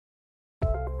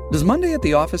Does Monday at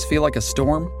the office feel like a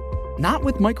storm? Not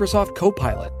with Microsoft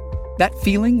Copilot. That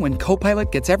feeling when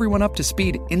Copilot gets everyone up to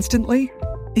speed instantly?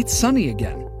 It's sunny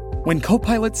again. When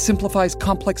Copilot simplifies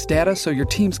complex data so your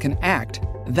teams can act,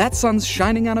 that sun's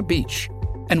shining on a beach.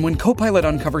 And when Copilot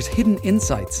uncovers hidden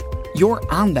insights, you're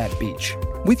on that beach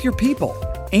with your people,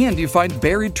 and you find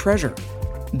buried treasure.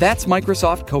 That's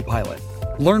Microsoft Copilot.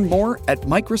 Learn more at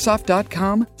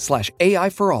Microsoft.com/AI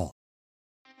for all.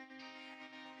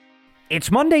 It's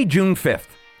Monday, June 5th.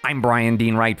 I'm Brian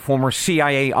Dean Wright, former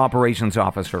CIA operations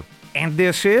officer, and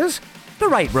this is The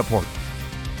Wright Report.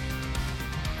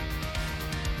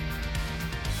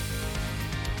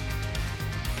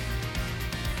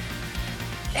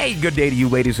 Hey, good day to you,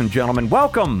 ladies and gentlemen.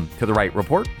 Welcome to The Wright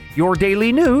Report, your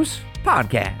daily news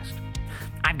podcast.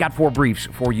 I've got 4 briefs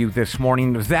for you this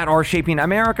morning that are shaping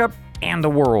America and the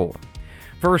world.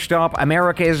 First up,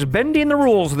 America is bending the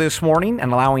rules this morning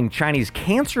and allowing Chinese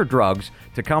cancer drugs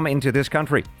to come into this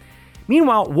country.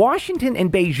 Meanwhile, Washington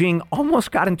and Beijing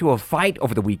almost got into a fight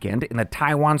over the weekend in the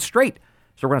Taiwan Strait.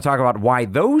 So we're going to talk about why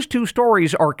those two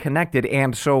stories are connected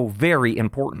and so very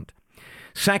important.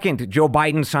 Second, Joe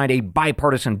Biden signed a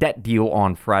bipartisan debt deal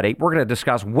on Friday. We're going to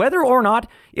discuss whether or not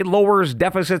it lowers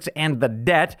deficits and the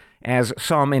debt, as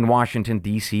some in Washington,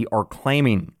 D.C. are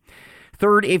claiming.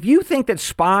 Third, if you think that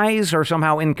spies are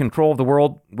somehow in control of the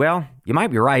world, well, you might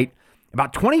be right.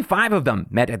 About 25 of them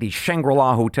met at the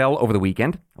Shangri-La Hotel over the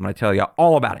weekend. I'm going to tell you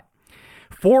all about it.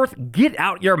 Fourth, get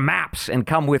out your maps and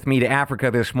come with me to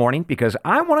Africa this morning because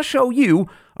I want to show you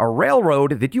a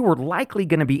railroad that you are likely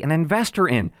going to be an investor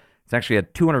in. It's actually a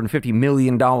 $250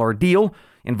 million deal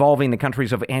involving the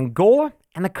countries of Angola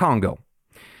and the Congo.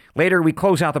 Later, we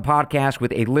close out the podcast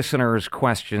with a listener's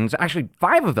questions, actually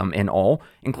 5 of them in all,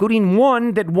 including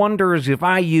one that wonders if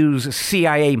I use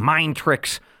CIA mind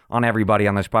tricks on everybody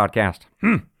on this podcast.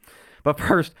 But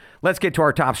first, let's get to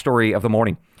our top story of the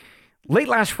morning. Late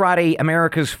last Friday,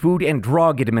 America's Food and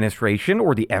Drug Administration,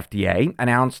 or the FDA,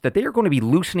 announced that they are going to be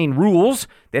loosening rules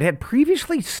that had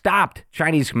previously stopped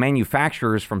Chinese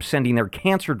manufacturers from sending their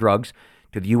cancer drugs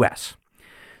to the U.S.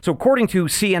 So according to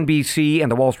CNBC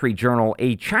and the Wall Street Journal,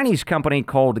 a Chinese company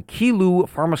called Qilu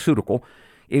Pharmaceutical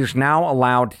is now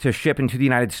allowed to ship into the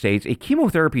United States a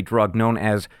chemotherapy drug known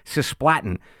as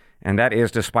cisplatin, and that is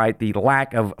despite the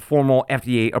lack of formal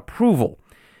FDA approval.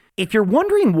 If you're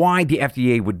wondering why the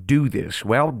FDA would do this,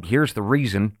 well, here's the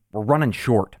reason: we're running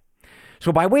short.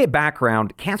 So by way of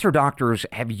background, cancer doctors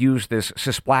have used this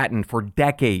cisplatin for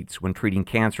decades when treating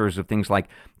cancers of things like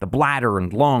the bladder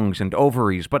and lungs and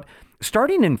ovaries. But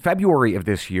starting in February of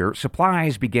this year,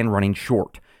 supplies began running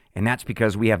short. And that's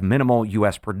because we have minimal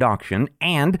U.S. production,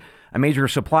 and a major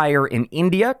supplier in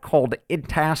India called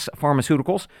Intas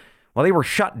Pharmaceuticals, well, they were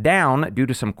shut down due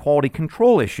to some quality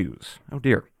control issues. Oh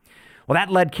dear. Well,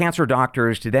 that led cancer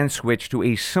doctors to then switch to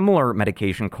a similar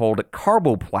medication called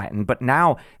carboplatin, but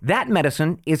now that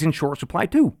medicine is in short supply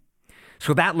too.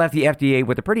 So that left the FDA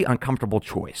with a pretty uncomfortable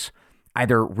choice: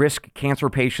 either risk cancer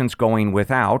patients going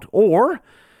without, or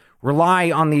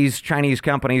rely on these Chinese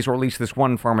companies, or at least this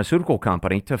one pharmaceutical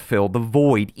company, to fill the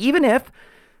void, even if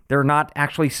they're not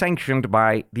actually sanctioned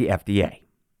by the FDA.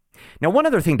 Now, one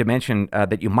other thing to mention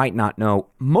that you might not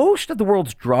know: most of the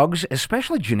world's drugs,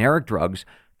 especially generic drugs,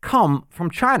 come from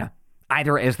China,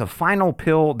 either as the final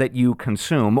pill that you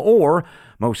consume or,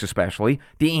 most especially,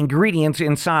 the ingredients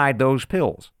inside those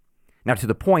pills. Now, to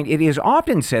the point, it is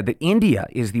often said that India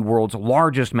is the world's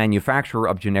largest manufacturer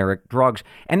of generic drugs,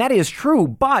 and that is true,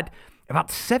 but about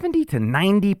 70 to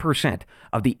 90%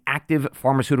 of the active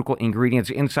pharmaceutical ingredients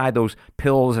inside those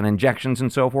pills and injections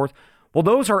and so forth, well,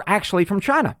 those are actually from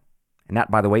China. And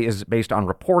that, by the way, is based on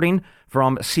reporting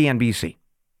from CNBC.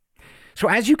 So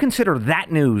as you consider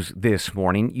that news this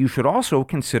morning, you should also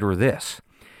consider this.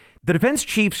 The defense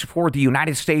chiefs for the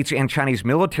United States and Chinese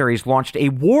militaries launched a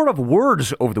war of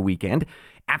words over the weekend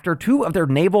after 2 of their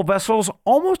naval vessels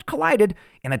almost collided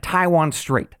in the Taiwan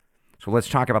Strait. So let's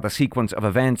talk about the sequence of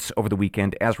events over the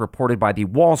weekend as reported by the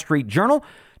Wall Street Journal,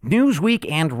 Newsweek,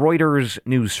 and Reuters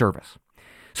News Service.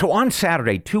 So on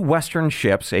Saturday, 2 Western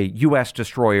ships, a U.S.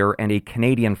 destroyer and a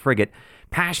Canadian frigate,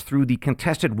 passed through the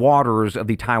contested waters of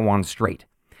the Taiwan Strait.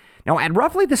 Now, at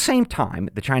roughly the same time,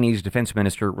 the Chinese defense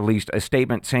minister released a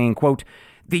statement saying, quote,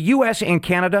 "The U.S. and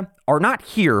Canada are not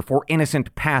here for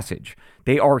innocent passage.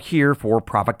 They are here for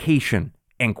provocation,"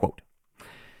 end quote.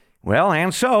 Well,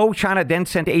 and so China then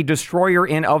sent a destroyer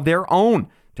in of their own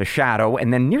to shadow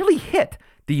and then nearly hit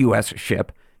the U.S.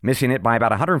 ship, missing it by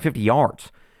about 150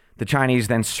 yards. The Chinese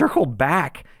then circled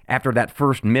back after that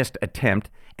first missed attempt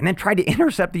and then tried to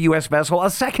intercept the U.S. vessel a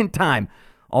second time,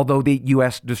 although the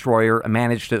U.S. destroyer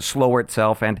managed to slow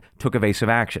itself and took evasive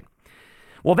action.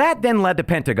 Well, that then led the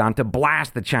Pentagon to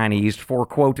blast the Chinese for,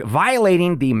 quote,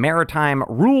 violating the maritime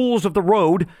rules of the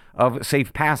road of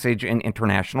safe passage in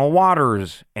international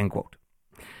waters, end quote.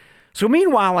 So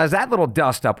meanwhile, as that little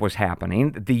dust-up was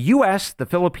happening, the U.S., the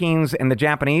Philippines, and the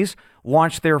Japanese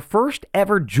launched their first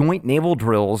ever joint naval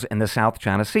drills in the South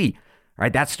China Sea. All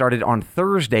right, that started on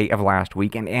Thursday of last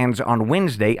week and ends on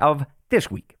Wednesday of this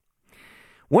week.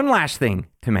 One last thing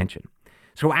to mention.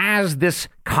 So as this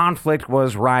conflict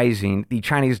was rising, the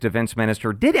Chinese defense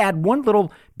minister did add one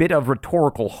little bit of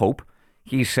rhetorical hope.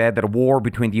 He said that a war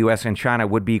between the U.S. and China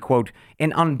would be, quote,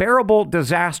 an unbearable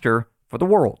disaster for the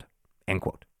world, end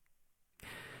quote.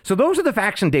 So those are the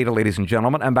facts and data, ladies and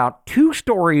gentlemen, about two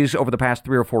stories over the past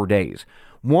 3 or 4 days.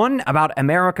 One about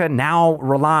America now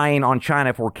relying on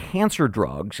China for cancer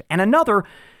drugs, and another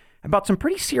about some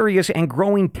pretty serious and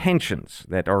growing tensions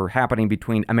that are happening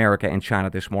between America and China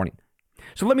this morning.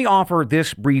 So let me offer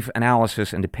this brief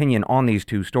analysis and opinion on these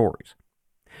two stories.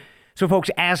 So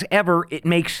folks, as ever, it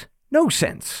makes no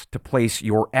sense to place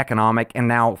your economic and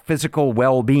now physical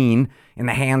well-being in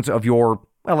the hands of your,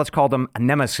 well, let's call them a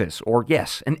nemesis or,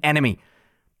 yes, an enemy.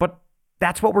 But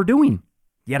that's what we're doing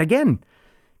yet again.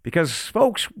 Because,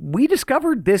 folks, we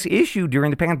discovered this issue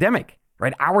during the pandemic,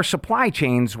 right? Our supply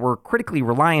chains were critically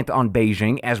reliant on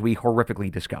Beijing, as we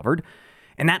horrifically discovered.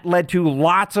 And that led to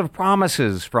lots of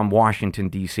promises from Washington,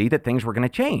 D.C. that things were going to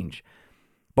change.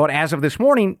 But as of this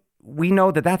morning, we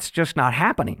know that that's just not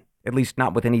happening, at least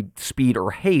not with any speed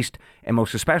or haste, and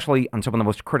most especially on some of the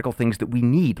most critical things that we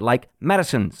need, like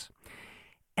medicines.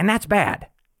 And that's bad,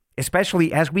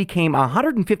 especially as we came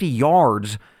 150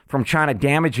 yards from China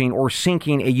damaging or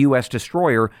sinking a U.S.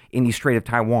 destroyer in the Strait of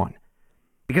Taiwan.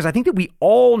 Because I think that we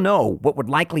all know what would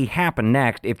likely happen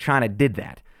next if China did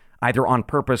that, either on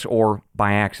purpose or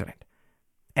by accident.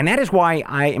 And that is why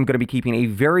I am going to be keeping a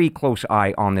very close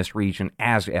eye on this region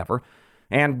as ever.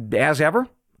 And as ever,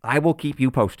 I will keep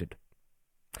you posted.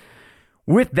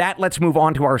 With that, let's move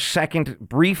on to our second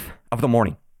brief of the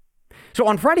morning. So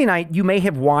on Friday night, you may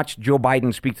have watched Joe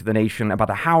Biden speak to the nation about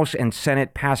the House and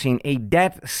Senate passing a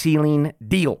debt ceiling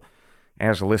deal.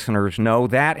 As listeners know,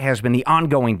 that has been the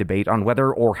ongoing debate on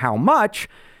whether or how much,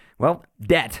 well,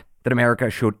 debt that America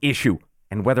should issue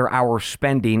and whether our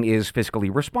spending is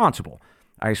fiscally responsible.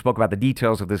 I spoke about the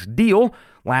details of this deal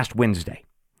last Wednesday.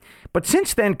 But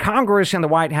since then, Congress and the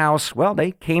White House, well,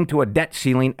 they came to a debt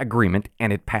ceiling agreement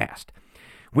and it passed,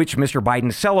 which Mr.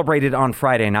 Biden celebrated on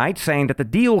Friday night, saying that the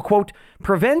deal, quote,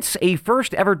 prevents a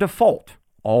first ever default,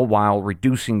 all while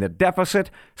reducing the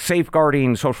deficit,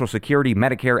 safeguarding Social Security,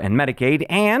 Medicare, and Medicaid,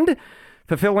 and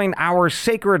fulfilling our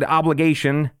sacred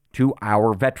obligation to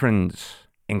our veterans,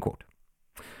 end quote.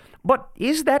 But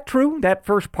is that true, that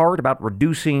first part about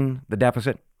reducing the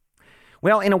deficit?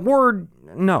 Well, in a word,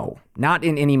 no, not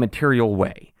in any material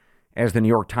way. As the New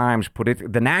York Times put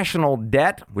it, the national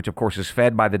debt, which of course is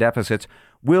fed by the deficits,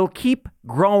 will keep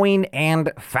growing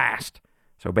and fast.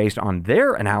 So based on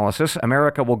their analysis,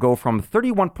 America will go from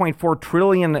 $31.4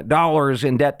 trillion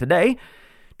in debt today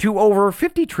to over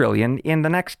 $50 trillion in the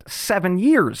next 7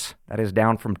 years. That is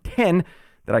down from 10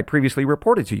 that I previously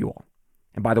reported to you all.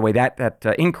 And by the way, that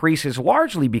increase is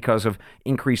largely because of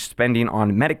increased spending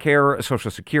on Medicare, Social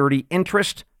Security,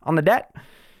 interest on the debt,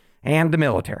 and the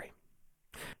military.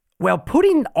 Well,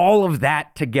 putting all of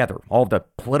that together, all the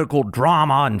political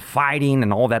drama and fighting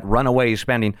and all that runaway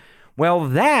spending, well,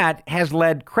 that has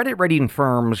led credit rating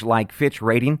firms like Fitch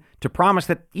Rating to promise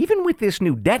that even with this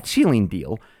new debt ceiling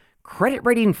deal, credit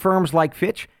rating firms like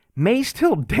Fitch may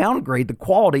still downgrade the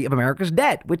quality of America's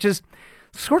debt, which is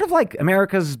sort of like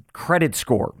America's credit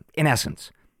score, in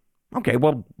essence. Okay,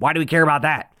 well, why do we care about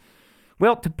that?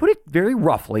 Well, to put it very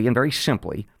roughly and very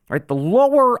simply, right, the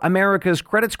lower America's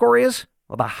credit score is,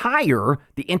 well, the higher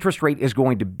the interest rate is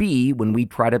going to be when we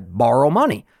try to borrow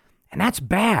money. And that's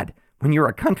bad when you're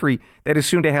a country that is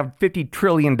soon to have $50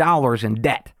 trillion in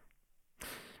debt. All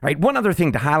right, one other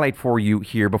thing to highlight for you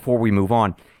here before we move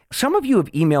on. Some of you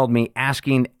have emailed me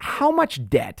asking how much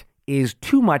debt is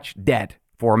too much debt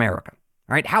for America.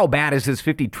 All right, how bad is this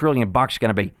 $50 trillion going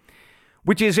to be?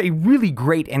 Which is a really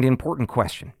great and important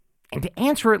question. And to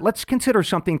answer it, let's consider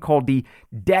something called the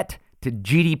debt to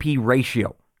GDP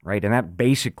ratio, right? And that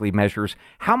basically measures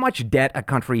how much debt a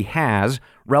country has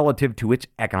relative to its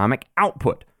economic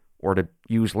output. Or to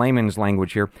use layman's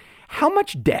language here, how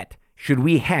much debt should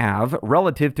we have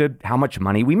relative to how much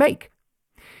money we make?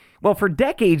 Well, for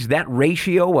decades, that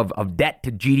ratio of debt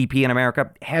to GDP in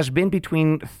America has been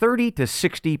between 30 to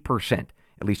 60%,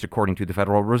 at least according to the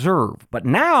Federal Reserve. But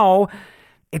now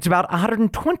it's about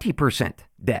 120%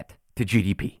 debt to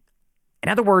GDP. In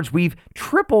other words, we've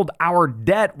tripled our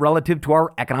debt relative to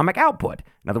our economic output.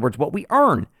 In other words, what we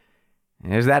earn.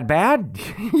 Is that bad?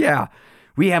 Yeah.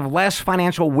 We have less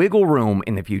financial wiggle room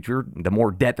in the future, the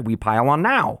more debt that we pile on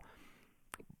now.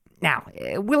 Now,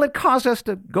 will it cause us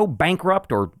to go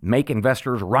bankrupt or make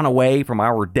investors run away from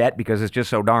our debt because it's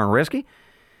just so darn risky?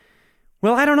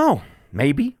 Well, I don't know.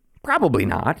 Maybe. Probably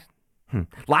not.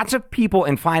 Lots of people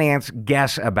in finance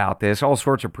guess about this, all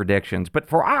sorts of predictions. But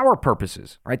for our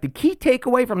purposes, right, the key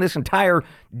takeaway from this entire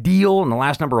deal in the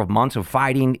last number of months of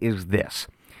fighting is this.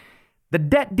 The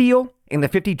debt deal and the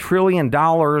 $50 trillion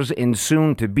in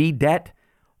soon-to-be debt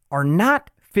are not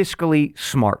fiscally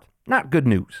smart. Not good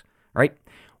news, right?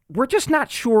 We're just not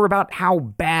sure about how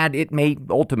bad it may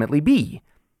ultimately be.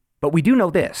 But we do know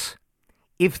this.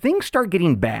 If things start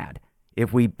getting bad,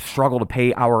 if we struggle to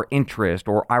pay our interest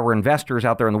or our investors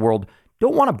out there in the world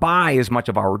don't want to buy as much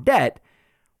of our debt,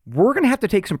 we're going to have to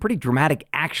take some pretty dramatic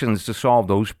actions to solve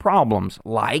those problems,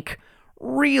 like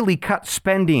really cut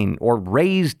spending or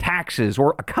raise taxes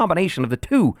or a combination of the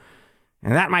two.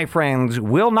 And that, my friends,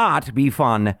 will not be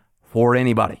fun for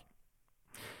anybody.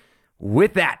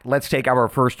 With that, let's take our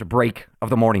first break of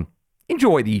the morning.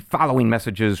 Enjoy the following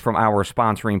messages from our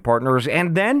sponsoring partners,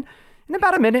 and then in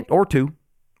about a minute or two,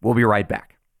 we'll be right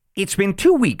back. It's been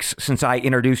 2 weeks since I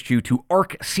introduced you to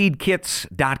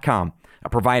ArkSeedKits.com, a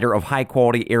provider of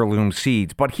high-quality heirloom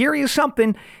seeds. But here is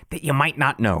something that you might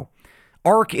not know.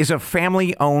 Ark is a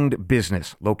family-owned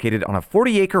business located on a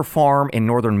 40-acre farm in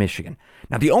northern Michigan.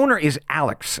 Now, the owner is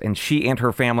Alex, and she and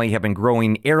her family have been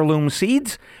growing heirloom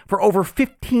seeds for over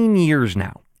 15 years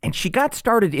now. And she got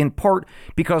started in part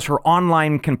because her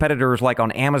online competitors, like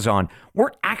on Amazon,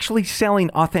 weren't actually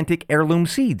selling authentic heirloom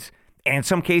seeds. And in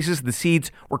some cases, the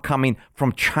seeds were coming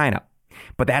from China.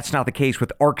 But that's not the case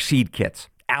with Ark Seed Kits.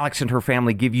 Alex and her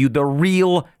family give you the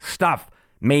real stuff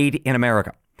made in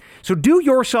America. So do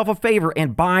yourself a favor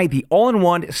and buy the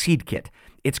all-in-one seed kit.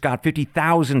 It's got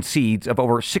 50,000 seeds of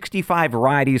over 65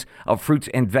 varieties of fruits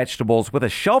and vegetables with a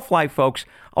shelf life, folks,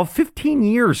 of 15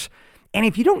 years. And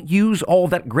if you don't use all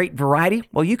that great variety,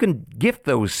 well, you can gift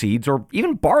those seeds or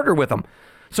even barter with them.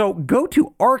 So go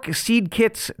to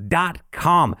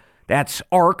ArkSeedKits.com. That's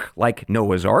Ark, like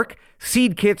Noah's Ark,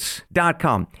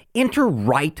 seedkits.com. Enter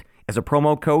RIGHT as a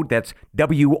promo code. That's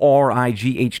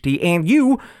WRIGHT, and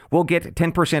you will get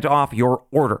 10% off your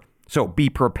order. So be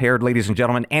prepared, ladies and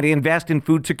gentlemen, and invest in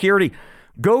food security.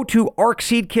 Go to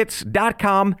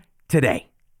ArkSeedKits.com today.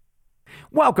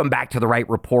 Welcome back to The Right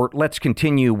Report. Let's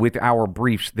continue with our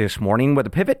briefs this morning with a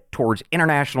pivot towards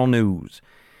international news.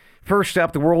 First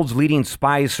up, the world's leading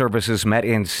spy services met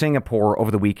in Singapore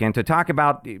over the weekend to talk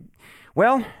about,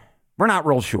 well, we're not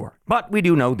real sure. But we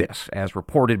do know this, as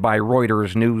reported by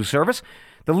Reuters news service.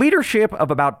 The leadership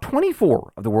of about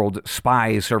 24 of the world's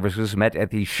spy services met at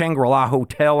the Shangri-La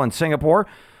Hotel in Singapore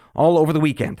all over the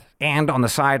weekend and on the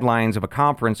sidelines of a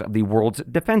conference of the world's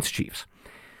defense chiefs.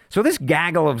 So this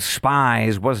gaggle of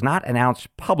spies was not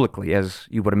announced publicly, as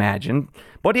you would imagine,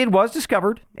 but it was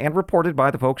discovered and reported by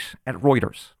the folks at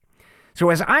Reuters.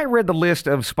 So as I read the list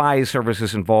of spy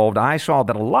services involved, I saw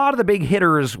that a lot of the big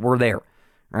hitters were there.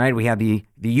 Right? We had the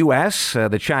U.S.,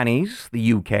 the Chinese, the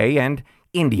U.K., and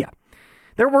India.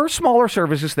 There were smaller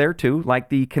services there, too, like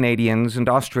the Canadians and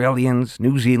Australians,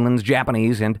 New Zealanders,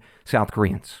 Japanese, and South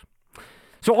Koreans.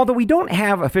 So although we don't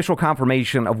have official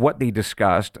confirmation of what they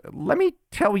discussed, let me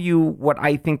tell you what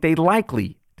I think they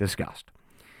likely discussed.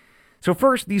 So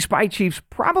first, these spy chiefs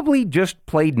probably just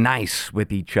played nice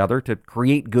with each other to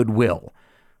create goodwill.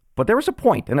 But there was a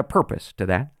point and a purpose to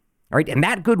that. All right, and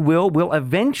that goodwill will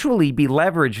eventually be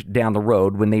leveraged down the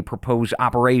road when they propose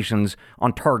operations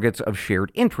on targets of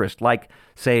shared interest, like,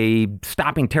 say,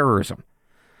 stopping terrorism.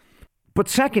 But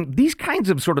second, these kinds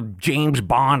of sort of James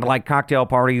Bond-like cocktail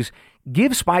parties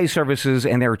give spy services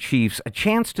and their chiefs a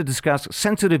chance to discuss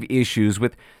sensitive issues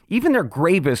with even their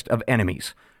gravest of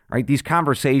enemies. Right? These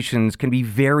conversations can be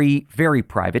very, very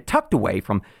private, tucked away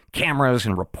from cameras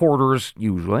and reporters,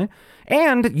 usually,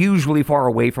 and usually far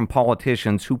away from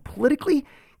politicians who politically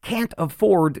can't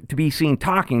afford to be seen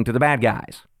talking to the bad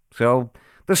guys. So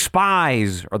the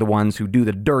spies are the ones who do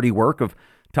the dirty work of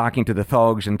talking to the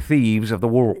thugs and thieves of the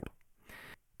world.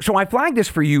 So I flagged this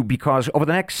for you because over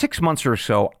the next 6 months or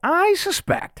so, I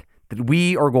suspect that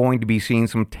we are going to be seeing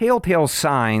some telltale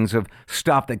signs of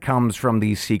stuff that comes from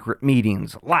these secret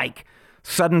meetings, like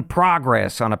sudden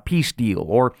progress on a peace deal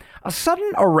or a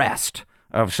sudden arrest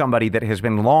of somebody that has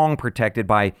been long protected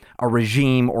by a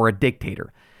regime or a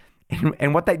dictator.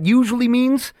 And what that usually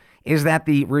means is that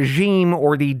the regime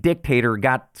or the dictator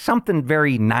got something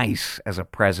very nice as a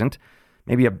present,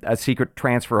 maybe a secret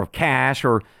transfer of cash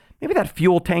or Maybe that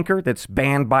fuel tanker that's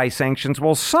banned by sanctions,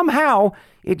 well, somehow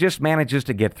it just manages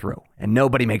to get through and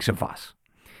nobody makes a fuss.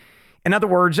 In other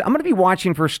words, I'm going to be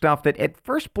watching for stuff that at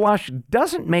first blush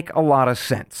doesn't make a lot of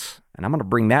sense. And I'm going to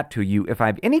bring that to you if I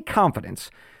have any confidence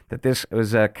that this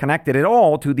was connected at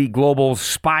all to the global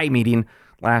spy meeting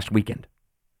last weekend.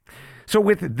 So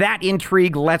with that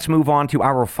intrigue, let's move on to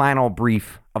our final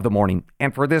brief of the morning.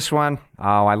 And for this one,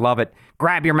 oh, I love it.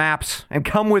 Grab your maps and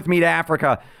come with me to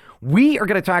Africa. We are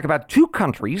going to talk about two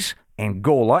countries,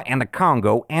 Angola and the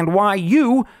Congo, and why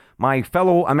you, my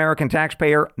fellow American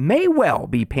taxpayer, may well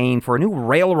be paying for a new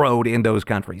railroad in those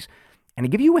countries. And to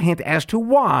give you a hint as to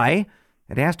why,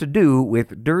 it has to do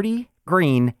with dirty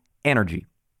green energy.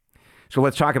 So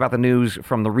let's talk about the news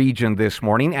from the region this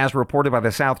morning, as reported by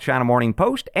the South China Morning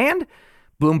Post and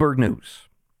Bloomberg News.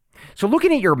 So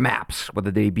looking at your maps, whether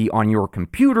they be on your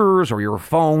computers or your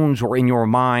phones or in your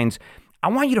minds, I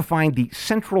want you to find the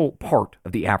central part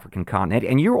of the African continent,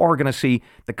 and you are going to see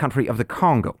the country of the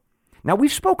Congo. Now,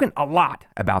 we've spoken a lot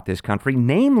about this country,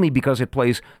 namely because it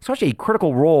plays such a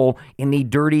critical role in the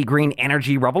dirty green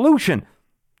energy revolution,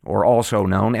 or also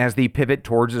known as the pivot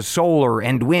towards solar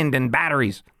and wind and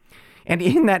batteries. And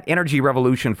in that energy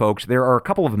revolution, folks, there are a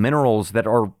couple of minerals that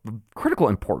are of critical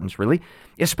importance, really,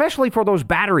 especially for those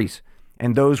batteries,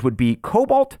 and those would be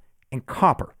cobalt and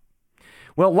copper.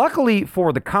 Well, luckily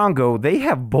for the Congo, they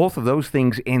have both of those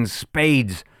things in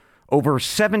spades. Over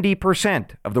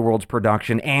 70% of the world's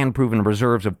production and proven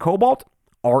reserves of cobalt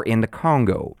are in the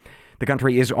Congo. The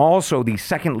country is also the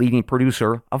second leading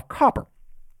producer of copper.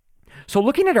 So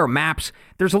looking at our maps,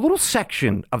 there's a little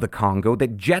section of the Congo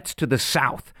that jets to the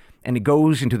south, and it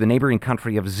goes into the neighboring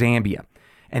country of Zambia.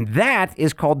 And that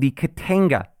is called the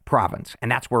Katanga province, and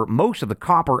that's where most of the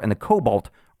copper and the cobalt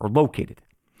are located.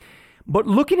 But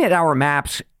looking at our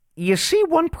maps, you see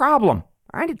one problem,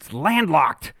 right? It's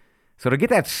landlocked. So to get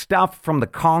that stuff from the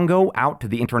Congo out to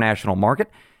the international market,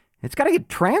 it's got to get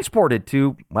transported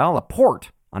to, well, a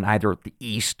port on either the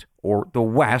east or the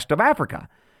west of Africa.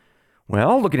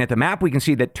 Well, looking at the map, we can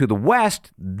see that to the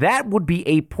west, that would be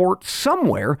a port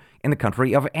somewhere in the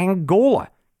country of Angola,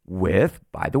 with,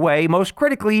 by the way, most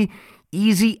critically,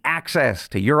 easy access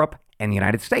to Europe and the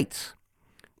United States.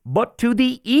 But to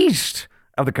the east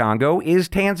of the Congo is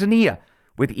Tanzania,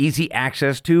 with easy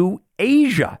access to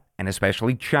Asia, and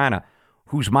especially China,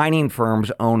 whose mining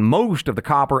firms own most of the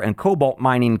copper and cobalt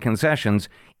mining concessions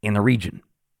in the region.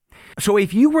 So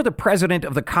if you were the president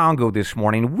of the Congo this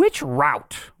morning, which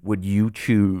route would you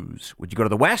choose? Would you go to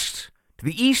the west, to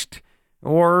the east,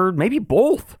 or maybe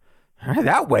both?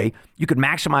 That way, you could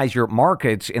maximize your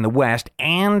markets in the West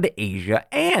and Asia,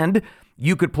 and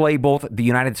you could play both the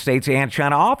United States and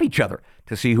China off each other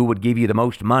to see who would give you the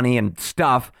most money and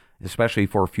stuff, especially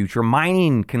for future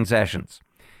mining concessions.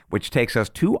 Which takes us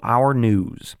to our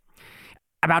news.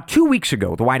 About 2 weeks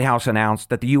ago, the White House announced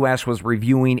that the U.S. was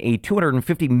reviewing a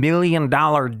 $250 million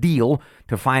deal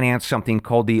to finance something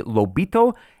called the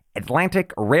Lobito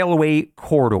Atlantic Railway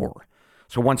Corridor.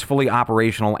 So once fully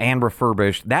operational and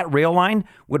refurbished, that rail line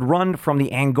would run from the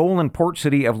Angolan port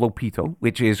city of Lobito,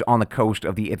 which is on the coast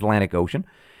of the Atlantic Ocean.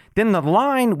 Then the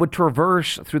line would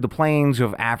traverse through the plains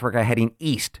of Africa heading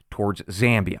east towards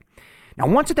Zambia. Now,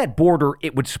 once at that border,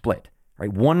 it would split.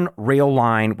 Right? One rail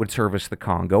line would service the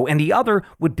Congo, and the other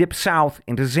would dip south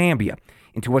into Zambia,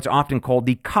 into what's often called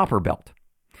the Copper Belt.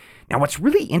 Now, what's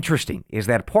really interesting is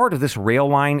that part of this rail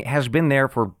line has been there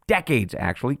for decades,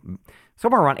 actually,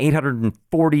 somewhere around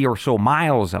 840 or so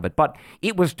miles of it, but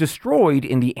it was destroyed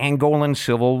in the Angolan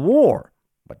Civil War.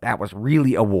 But that was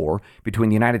really a war between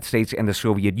the United States and the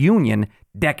Soviet Union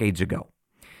decades ago.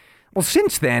 Well,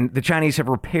 since then, the Chinese have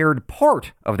repaired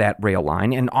part of that rail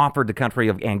line and offered the country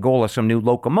of Angola some new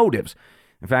locomotives.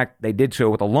 In fact, they did so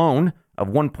with a loan of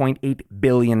 $1.8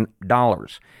 billion.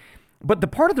 But the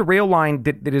part of the rail line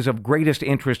that is of greatest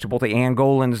interest to both the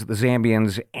Angolans, the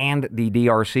Zambians, and the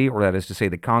DRC, or that is to say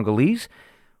the Congolese,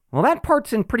 well, that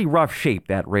part's in pretty rough shape,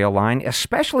 that rail line,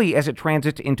 especially as it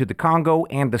transits into the Congo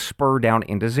and the spur down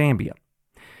into Zambia.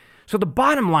 So the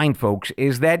bottom line, folks,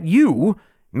 is that you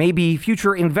may be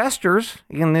future investors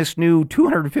in this new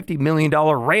 $250 million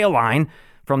rail line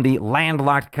from the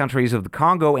landlocked countries of the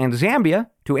Congo and Zambia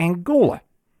to Angola.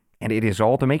 And it is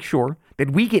all to make sure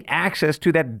that we get access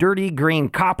to that dirty green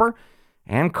copper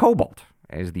and cobalt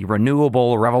as the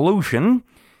renewable revolution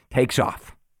takes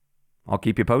off. I'll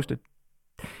keep you posted.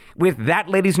 With that,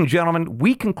 ladies and gentlemen,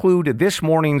 we conclude this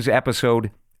morning's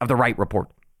episode of The Wright Report.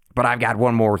 But I've got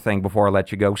one more thing before I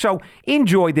let you go. So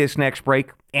enjoy this next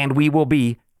break, and we will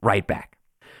be right back.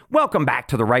 Welcome back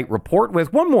to The Wright Report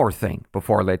with one more thing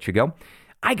before I let you go.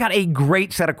 I got a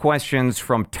great set of questions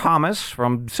from Thomas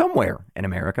from somewhere in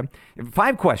America.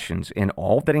 5 questions in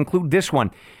all that include this one.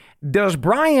 Does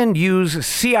Brian use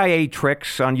CIA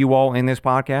tricks on you all in this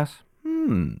podcast?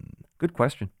 Good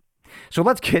question. So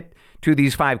let's get to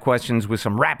these 5 questions with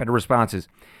some rapid responses.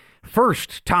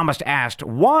 First, Thomas asked,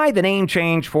 why the name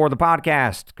change for the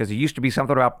podcast? Because it used to be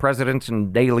something about presidents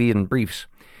and daily and briefs.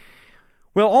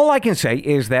 Well, all I can say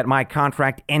is that my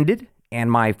contract ended, and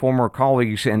my former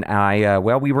colleagues and I,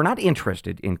 we were not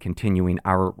interested in continuing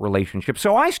our relationship.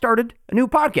 So I started a new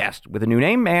podcast with a new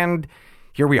name, and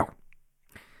here we are.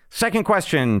 Second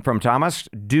question from Thomas.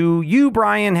 Do you,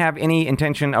 Brian, have any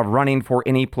intention of running for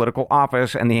any political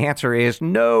office? And the answer is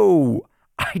no,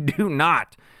 I do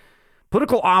not.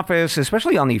 Political office,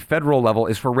 especially on the federal level,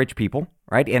 is for rich people,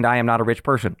 right? And I am not a rich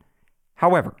person.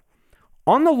 However,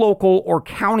 on the local or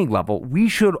county level, we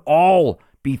should all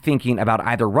be thinking about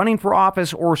either running for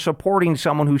office or supporting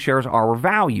someone who shares our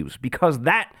values, because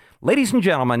that, ladies and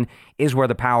gentlemen, is where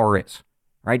the power is,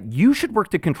 right? You should work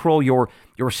to control your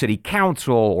city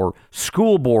council or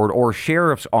school board or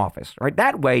sheriff's office, right?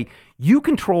 That way you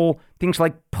control things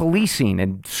like policing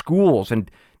and schools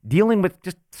and dealing with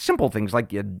just simple things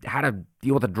like how to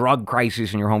deal with a drug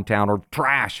crisis in your hometown or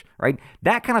trash, right?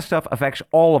 That kind of stuff affects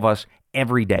all of us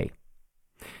every day.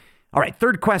 All right,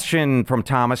 third question from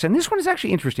Thomas, and this one is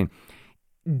actually interesting.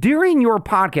 During your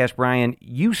podcast, Brian,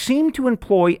 you seem to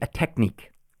employ a technique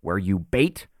where you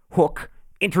bait, hook,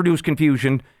 introduce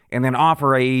confusion, and then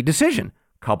offer a decision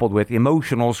coupled with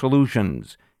emotional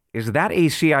solutions. Is that a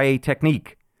CIA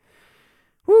technique?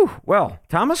 Well,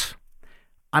 Thomas,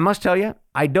 I must tell you,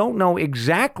 I don't know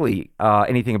exactly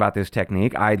anything about this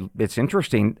technique. It's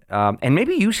interesting, and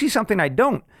maybe you see something I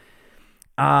don't.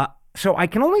 So I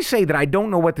can only say that I don't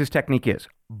know what this technique is,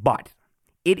 but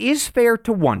it is fair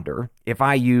to wonder if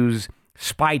I use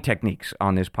spy techniques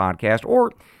on this podcast,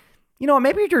 or,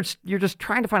 maybe you're just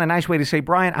trying to find a nice way to say,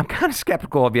 Brian, I'm kind of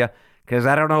skeptical of you because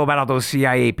I don't know about all those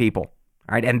CIA people,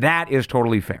 all right? And that is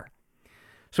totally fair.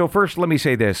 So first, let me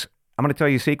say this. I'm going to tell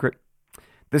you a secret.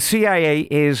 The CIA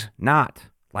is not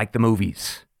like the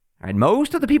movies, all right?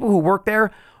 Most of the people who work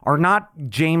there are not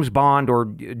James Bond or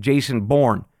Jason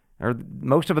Bourne. Or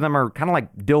most of them are kind of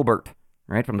like Dilbert,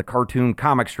 right, from the cartoon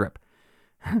comic strip.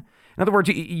 In other words,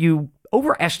 you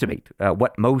overestimate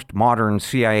what most modern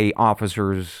CIA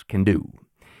officers can do.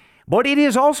 But it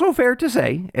is also fair to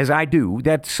say, as I do,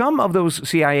 that some of those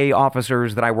CIA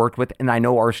officers that I worked with and I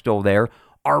know are still there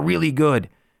are really good,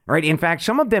 right? In fact,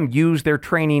 some of them use their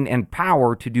training and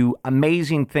power to do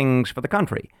amazing things for the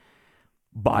country.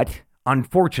 But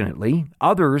unfortunately,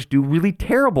 others do really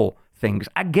terrible things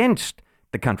against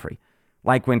the country,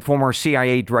 like when former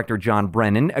CIA Director John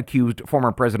Brennan accused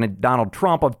former President Donald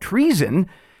Trump of treason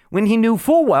when he knew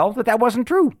full well that that wasn't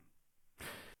true.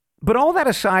 But all that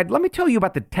aside, let me tell you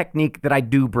about the technique that I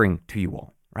do bring to you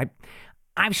all, right?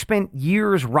 I've spent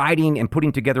years writing and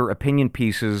putting together opinion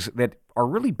pieces that are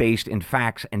really based in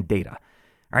facts and data,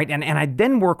 right? And I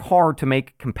then work hard to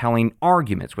make compelling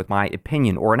arguments with my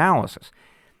opinion or analysis.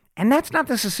 And that's not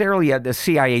necessarily a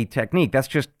CIA technique. That's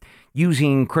just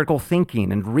using critical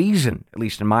thinking and reason, at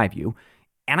least in my view.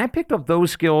 And I picked up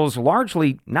those skills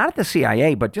largely not at the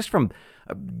CIA, but just from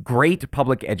great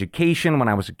public education. When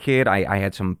I was a kid, I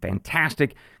had some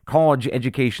fantastic college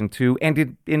education too.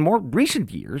 And in more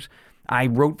recent years, I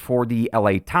wrote for the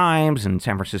LA Times and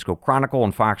San Francisco Chronicle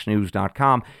and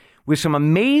FoxNews.com with some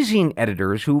amazing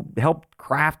editors who helped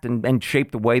craft and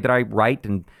shape the way that I write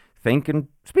and think and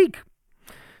speak.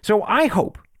 So I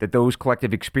hope that those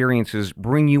collective experiences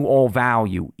bring you all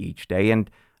value each day, and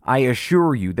I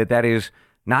assure you that that is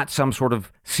not some sort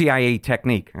of CIA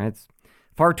technique. It's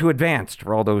far too advanced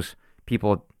for all those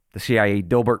people at the CIA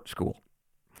Dilbert School.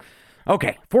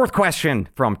 Okay, fourth question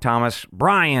from Thomas.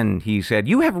 Brian, he said,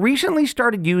 you have recently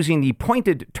started using the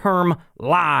pointed term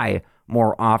lie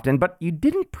more often, but you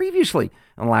didn't previously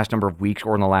in the last number of weeks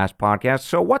or in the last podcast.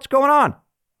 So what's going on?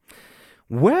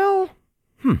 Well,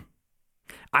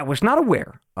 I was not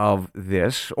aware of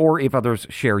this, or if others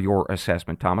share your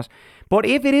assessment, Thomas. But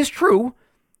if it is true,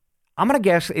 I'm going to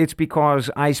guess it's because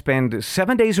I spend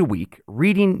 7 days a week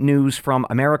reading news from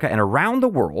America and around the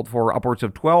world for upwards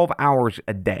of 12 hours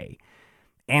a day.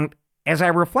 And as I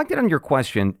reflected on your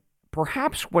question,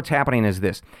 perhaps what's happening is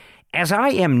this. As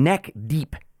I am neck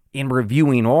deep in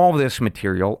reviewing all this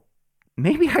material,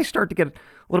 maybe I start to get a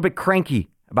little bit cranky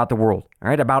about the world, all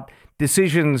right, about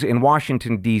decisions in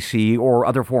Washington, D.C. or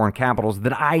other foreign capitals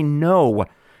that I know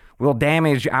will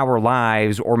damage our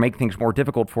lives or make things more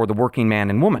difficult for the working man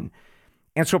and woman.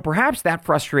 And so perhaps that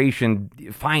frustration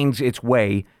finds its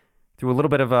way through a little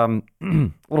bit of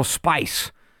little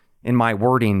spice in my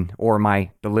wording or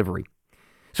my delivery.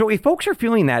 So if folks are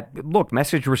feeling that, look,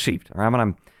 message received. Or I'm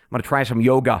gonna try some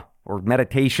yoga or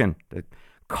meditation to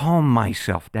calm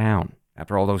myself down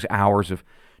after all those hours of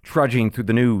trudging through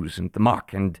the news and the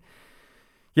muck and,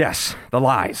 yes, the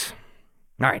lies.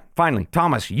 All right, finally,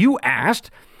 Thomas, you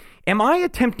asked, am I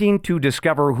attempting to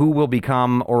discover who will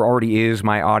become or already is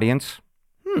my audience?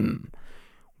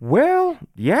 Well,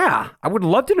 yeah, I would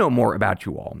love to know more about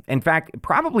you all. In fact,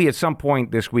 probably at some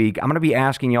point this week, I'm going to be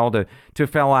asking y'all to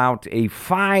fill out a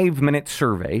 5-minute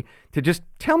survey to just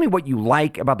tell me what you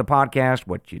like about the podcast,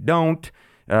 what you don't,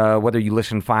 whether you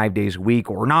listen 5 days a week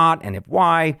or not, and if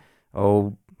why.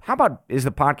 Oh, how about, is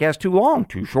the podcast too long,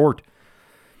 too short?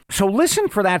 So listen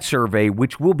for that survey,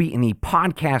 which will be in the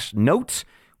podcast notes,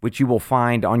 which you will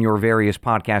find on your various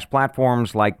podcast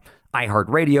platforms like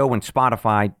iHeartRadio and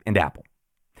Spotify and Apple.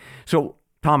 So,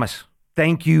 Thomas,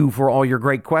 thank you for all your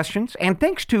great questions, and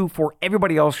thanks too for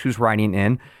everybody else who's writing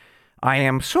in. I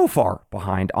am so far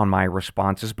behind on my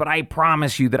responses, but I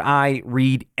promise you that I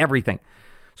read everything.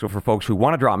 So for folks who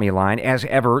want to drop me a line, as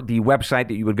ever, the website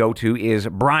that you would go to is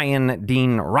Brian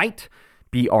Dean Wright,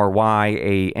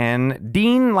 Bryan,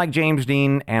 Dean like James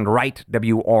Dean, and Wright,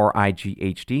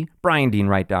 WRIGHT,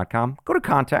 BrianDeanWright.com. Go to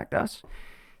contact us,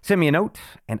 send me a note,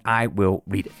 and I will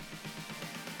read it.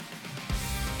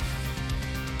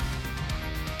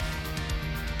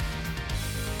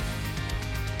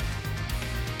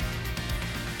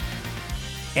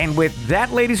 And with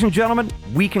that, ladies and gentlemen,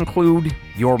 we conclude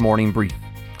your morning brief.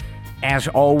 As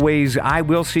always, I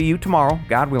will see you tomorrow,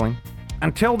 God willing.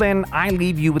 Until then, I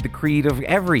leave you with the creed of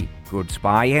every good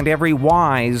spy and every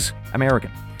wise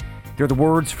American. They're the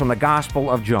words from the Gospel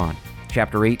of John,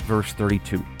 chapter 8, verse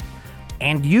 32.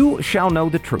 And you shall know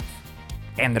the truth,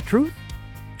 and the truth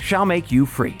shall make you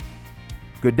free.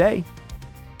 Good day.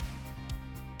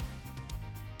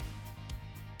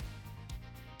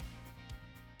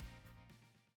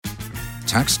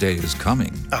 Tax day is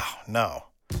coming. Oh, no.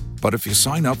 But if you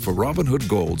sign up for Robinhood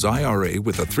Gold's IRA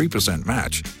with a 3%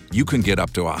 match, you can get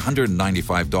up to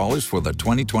 $195 for the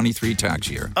 2023 tax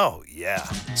year. Oh, yeah.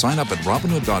 Sign up at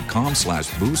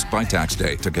Robinhood.com/boost by tax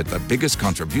day to get the biggest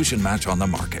contribution match on the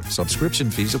market. Subscription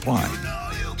fees apply.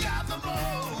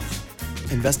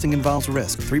 Investing involves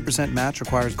risk. 3% match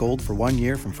requires gold for 1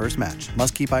 year from first match.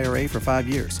 Must keep IRA for 5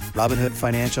 years. Robinhood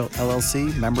Financial,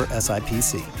 LLC, member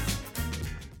SIPC.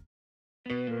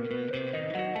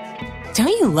 Don't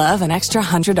you love an extra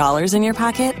 $100 in your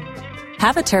pocket?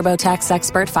 Have a TurboTax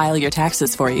expert file your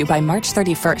taxes for you by March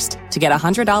 31st to get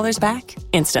 $100 back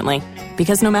instantly.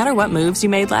 Because no matter what moves you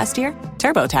made last year,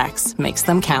 TurboTax makes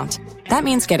them count. That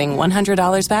means getting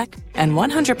 $100 back and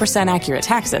 100% accurate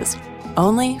taxes,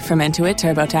 only from Intuit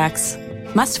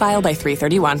TurboTax. Must file by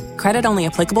 3/31. Credit only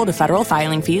applicable to federal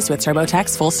filing fees with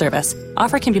TurboTax full service.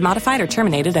 Offer can be modified or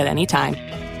terminated at any time.